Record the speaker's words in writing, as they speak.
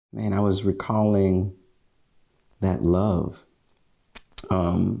Man, I was recalling that love,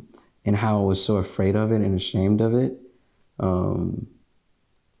 and how I was so afraid of it and ashamed of it. Um,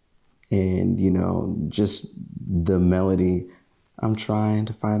 and, just the melody, I'm trying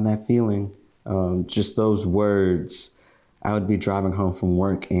to find that feeling. Just those words, I would be driving home from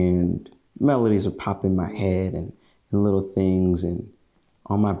work and melodies would pop in my head and little things. And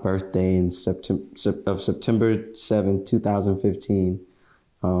on my birthday in September 7th, 2015,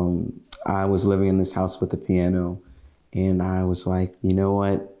 I was living in this house with a piano, and I was like, you know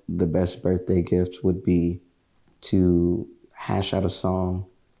what? The best birthday gift would be to hash out a song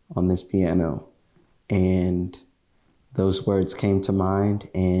on this piano. And those words came to mind,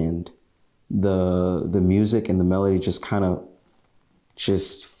 and the music and the melody just kind of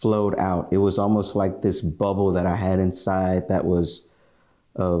just flowed out. It was almost like this bubble that I had inside that was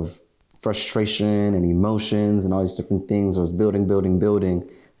of frustration and emotions and all these different things. I was building, building, building.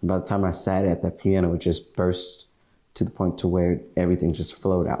 And by the time I sat at that piano, it just burst to the point to where everything just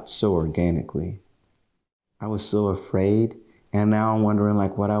flowed out so organically. I was so afraid, and now I'm wondering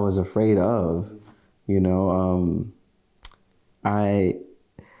like what I was afraid of. You know, I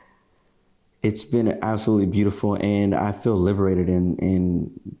it's been absolutely beautiful, and I feel liberated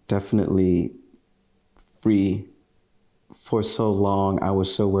and definitely free. For so long, I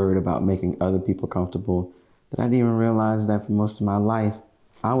was so worried about making other people comfortable that I didn't even realize that for most of my life,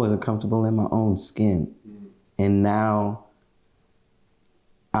 I wasn't comfortable in my own skin. And now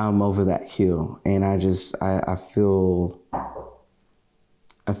I'm over that hill, and I feel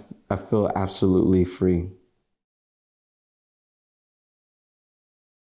absolutely free.